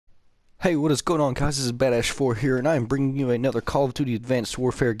Hey, what is going on, guys? This is Badash4 here, and I am bringing you another Call of Duty Advanced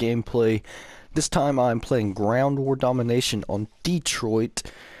Warfare gameplay. This time I'm playing Ground War Domination on Detroit,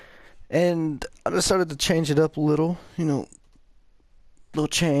 and I decided to change it up a little, little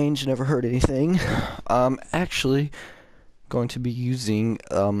change, never hurt anything. I'm actually going to be using,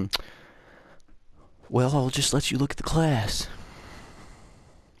 well, I'll just let you look at the class,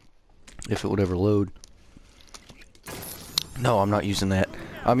 if it would ever load. No, I'm not using that.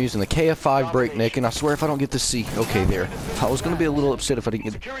 I'm using the KF5 Breakneck, and I swear if I don't get this C, okay, there. I was going to be a little upset if I didn't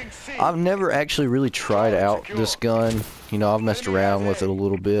get it. I've never actually really tried out this gun. I've messed around with it a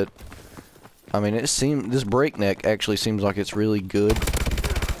little bit. I mean, this Breakneck actually seems like it's really good.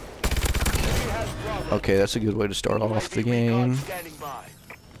 Okay, that's a good way to start off the game.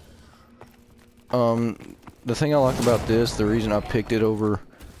 The thing I like about this, the reason I picked it over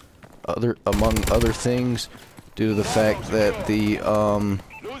among other things, due to the fact that the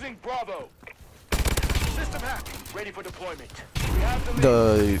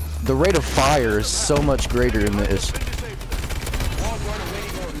the rate of fire is so much greater in this.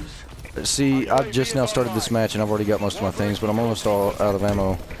 See, I've just now started this match and I've already got most of my things, but I'm almost all out of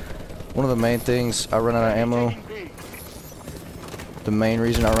ammo. One of the main things I run out of ammo, the main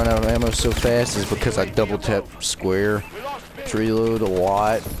reason I run out of ammo so fast is because I double tap square to reload a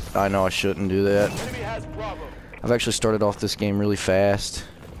lot. I know I shouldn't do that. I've actually started off this game really fast.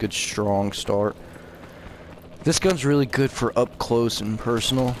 Good strong start. This gun's really good for up close and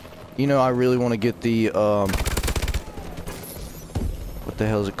personal. I really want to get the what the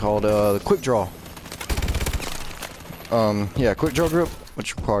hell is it called? The quick draw. Yeah, quick draw grip,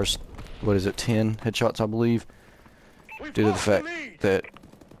 which requires, what is it, 10 headshots, I believe. Due to the fact that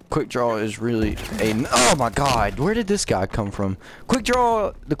quick draw is really oh my god, where did this guy come from?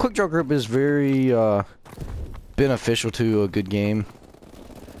 The quick draw grip is very beneficial to a good game.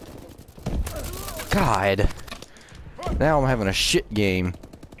 God, now I'm having a shit game.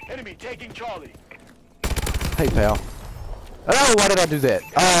 Enemy taking Charlie. Hey, pal. Oh, why did I do that?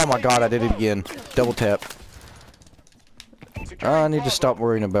 Oh my god, I did it again. Double tap. I need to stop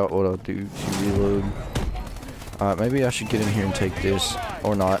worrying about what I'll do to reload. Alright, maybe I should get in here and take this,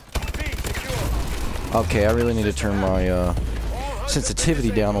 or not. Okay, I really need to turn my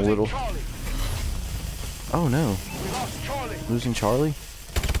sensitivity down a little. Oh no. Losing Charlie?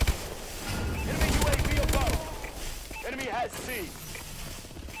 Enemy has C.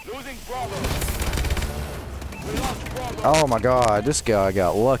 Losing Bravo. We lost Bravo. Oh my god, this guy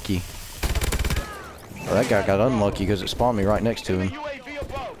got lucky. Oh, that guy got unlucky because it spawned me right next to him.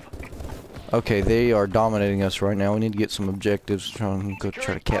 Okay, they are dominating us right now. We need to get some objectives. Try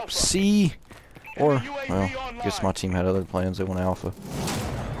to cap C. Or, well, I guess my team had other plans. They want Alpha.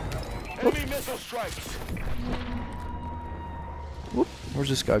 Enemy missile strikes. Whoop. Where's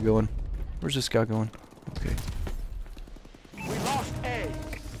this guy going? Where's this guy going? Okay. We lost A.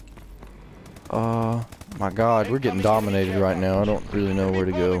 My god, we're getting dominated right now. I don't really know where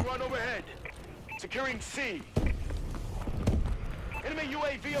to go. Securing C. Enemy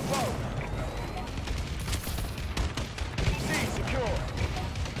UAV above. C secure.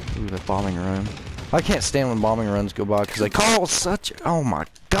 Ooh, that bombing run. I can't stand when bombing runs go by because they call such. Oh my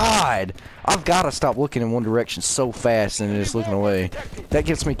god! I've got to stop looking in one direction so fast and just looking away. That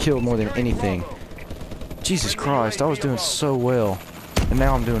gets me killed more than anything. Jesus Christ, I was doing so well, and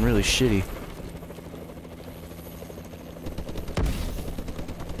now I'm doing really shitty.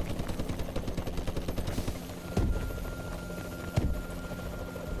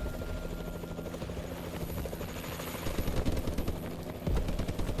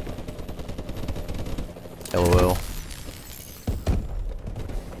 LOL.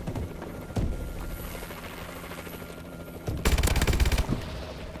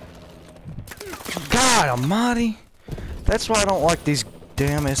 God almighty! That's why I don't like these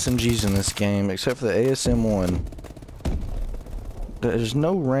damn SMGs in this game, except for the ASM-1. There's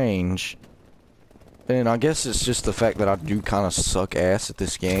no range. And I guess it's just the fact that I do kind of suck ass at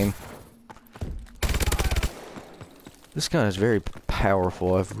this game. This gun is very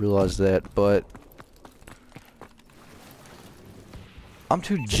powerful, I've realized that, but I'm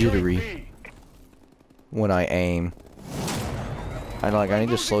too jittery when I aim. I need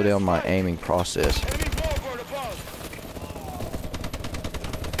to slow down my aiming process.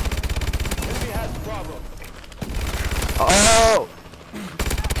 Oh!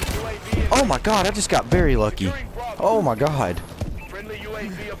 Oh my god, I just got very lucky. Oh my god. Friendly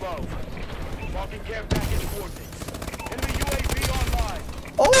UAV above. Marking care package coordinates. Enemy UAV online.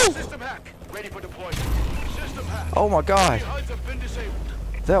 Oh! System hack. Ready for deployment. System hack. Oh my god. HUDs have been disabled.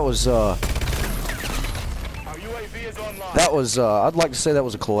 That was Our UAV is online. I'd like to say that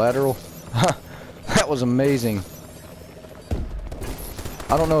was a collateral. That was amazing.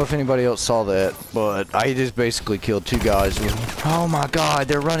 I don't know if anybody else saw that, but I just basically killed 2 guys. Oh my god,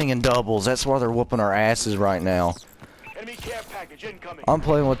 they're running in doubles. That's why they're whooping our asses right now. Enemy care package incoming. I'm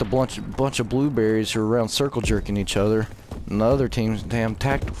playing with a bunch of blueberries who are around circle jerking each other. And the other team's damn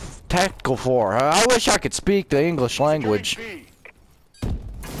tactical 4. I wish I could speak the English language.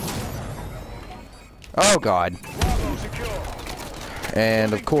 Oh god.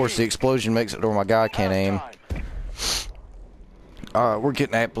 And of course the explosion makes it where my guy can't aim. Alright, we're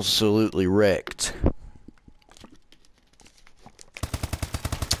getting absolutely wrecked.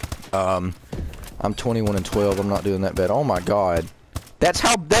 I'm 21 and 12. I'm not doing that bad. Oh my god. That's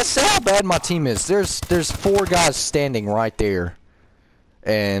how bad my team is. There's 4 guys standing right there.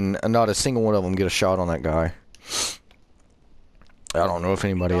 And not a single one of them get a shot on that guy. I don't know if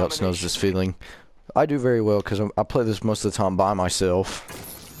anybody else knows this feeling. I do very well because I play this most of the time by myself.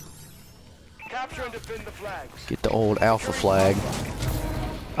 Capture and defend the flags. Get the old alpha flag.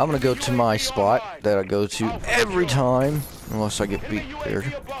 I'm gonna go to my spot that I go to every time, unless I get beat there.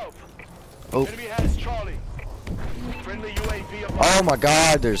 Oh. Oh my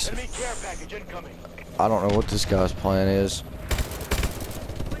god, there's... I don't know what this guy's plan is.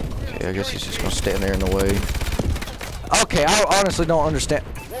 Okay, I guess he's just gonna stand there in the way. Okay, I honestly don't understand.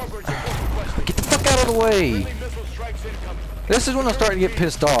 Get the fuck out of the way! This is when I start to get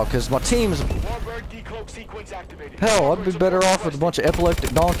pissed off, because my team's... Hell, I'd be better off with a bunch of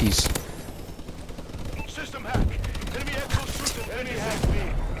epileptic donkeys. System hack. Enemy exosuit. Enemy hack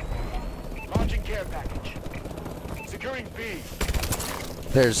B. Launching care package. Securing B.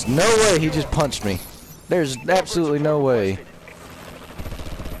 There's no way he just punched me. There's absolutely no way.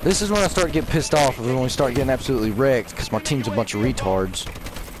 This is when I start to get pissed off, when we start getting absolutely wrecked, because my team's a bunch of retards.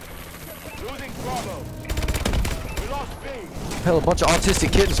 Losing Bravo. We lost B. Hell, a bunch of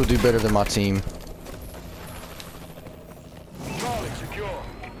autistic kittens will do better than my team. Charlie secure.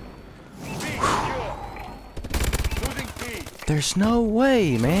 B secure. Losing B. There's no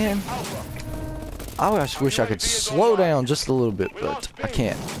way, man. Alpha. I just wish I could slow down just a little bit, but I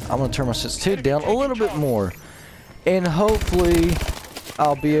can't. I'm gonna turn my sensitivity down a little bit more, and hopefully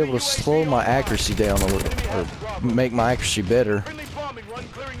I'll be able to slow my accuracy down a little, or make my accuracy better. Friendly bombing run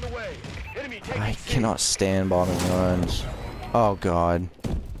clearing the way. Enemy taking I C. cannot stand bombing runs. Oh god.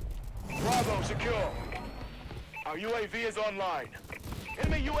 Bravo secure. Our UAV is online.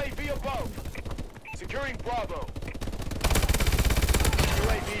 Enemy UAV above. Securing Bravo.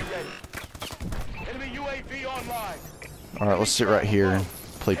 UAV ready. Enemy UAV online. Alright, let's sit right here and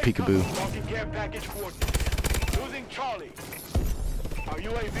play peekaboo. Launching care package coordinates. Losing Charlie. Our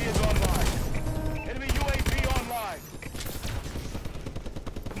UAV is online. Enemy UAV online.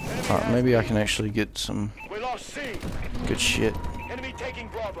 Enemy Alright, has maybe I B. can actually get some We lost C. good shit. Enemy taking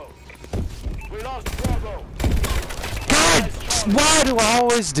Bravo. We lost Bravo. God! Why do I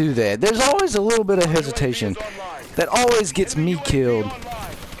always do that? There's always a little bit of hesitation that always gets me killed.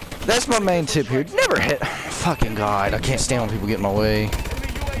 That's my main tip here. Never hit. Fucking god, I can't stand when people get in my way. Enemy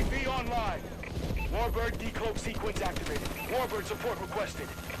UAV online. Warbird decloak sequence activated. Warbird support requested.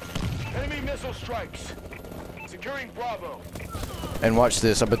 Enemy missile strikes. Securing Bravo. And watch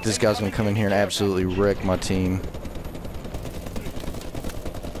this. I bet this guy's gonna come in here and absolutely wreck my team.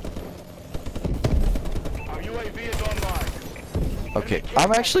 Our UAV is online. Okay,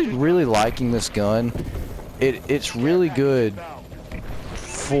 I'm actually really liking this gun. It's really good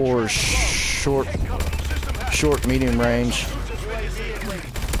for short, medium range.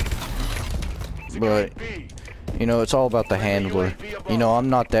 But you know, it's all about the handler. You know, I'm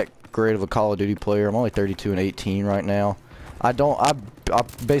not that great of a Call of Duty player. I'm only 32 and 18 right now. I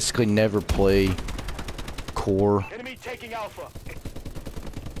basically never play core, Enemy taking Alpha.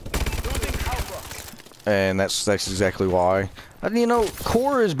 Losing Alpha. and that's exactly why. And, you know,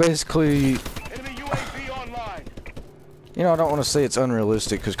 core is basically, Enemy UAV online. you know, I don't want to say it's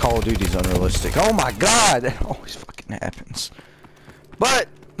unrealistic because Call of Duty's unrealistic. Oh my god, that always fucking happens. But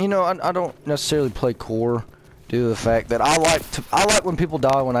you know, I don't necessarily play core due to the fact that I like when people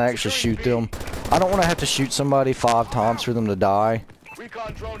die when I actually shoot them. I don't want to have to shoot somebody 5 times for them to die.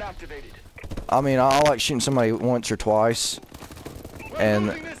 Recon drone activated. I mean, I like shooting somebody once or twice,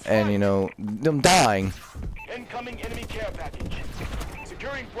 and you know, them dying. Incoming enemy care package.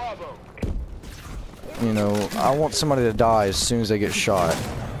 Securing Bravo. You know, I want somebody to die as soon as they get shot.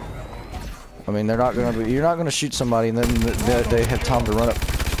 I mean, you're not gonna shoot somebody and then they have time to run up.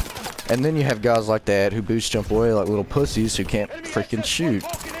 And then you have guys like that who boost jump away like little pussies who can't freaking shoot.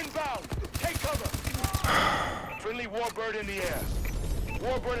 Take cover. Friendly Warbird in the air.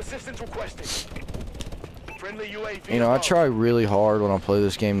 Warbird assistance requested. Friendly UAV You know, I above. try really hard when I play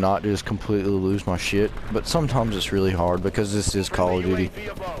this game not to just completely lose my shit, but sometimes it's really hard because this is Call of Duty.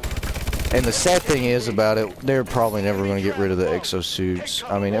 UAV above. And the sad thing is about it, they're probably never going to get rid of the exosuits.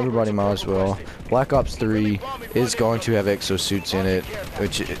 I mean, everybody might as well. Black Ops 3 is going to have exosuits in it,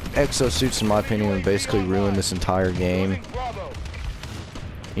 which exosuits, in my opinion, would basically ruin this entire game. Bravo.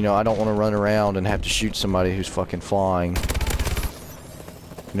 You know, I don't want to run around and have to shoot somebody who's fucking flying.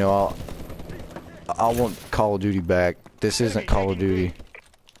 You know, I want Call of Duty back. This isn't Call of Duty.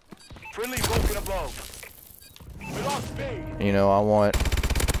 Friendly broken above. We lost speed. You know, I want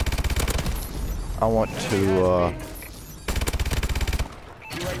to,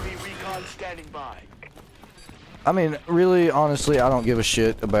 UAV recon standing by. I mean, really, honestly, I don't give a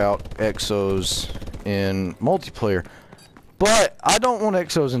shit about exos in multiplayer. But I don't want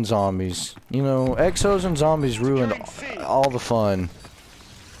exos and zombies. You know, exos and zombies ruined all the fun.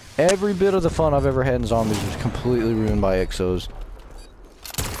 Every bit of the fun I've ever had in zombies was completely ruined by exos.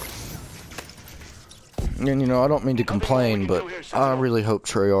 And you know, I don't mean to complain, but I really hope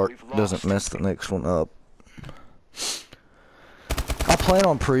Treyarch doesn't mess the next one up. I plan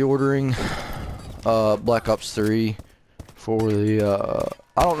on pre-ordering Black Ops 3 for the,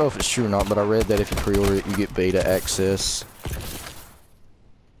 I don't know if it's true or not, but I read that if you pre-order it, you get beta access.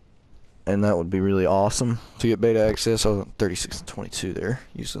 And that would be really awesome to get beta access. I was on 36 and 22 there,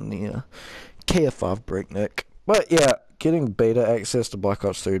 using the KF5 Breakneck. But yeah, getting beta access to Black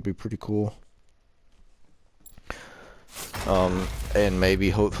Ops 3 would be pretty cool. And maybe,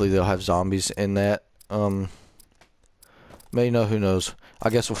 hopefully, they'll have zombies in that. May know, who knows. I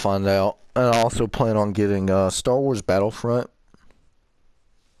guess we'll find out. And I also plan on getting Star Wars Battlefront.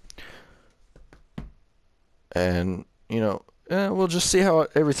 And, you know, we'll just see how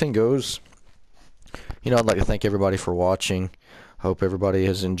everything goes. You know, I'd like to thank everybody for watching. Hope everybody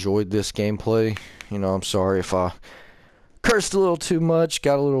has enjoyed this gameplay. You know, I'm sorry if I cursed a little too much,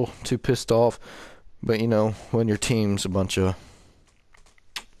 got a little too pissed off. But, you know, when your team's a bunch of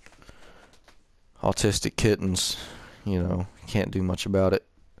autistic kittens, you know, can't do much about it.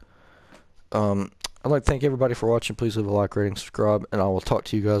 I'd like to thank everybody for watching. Please leave a like, rating, subscribe, and I will talk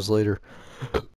to you guys later.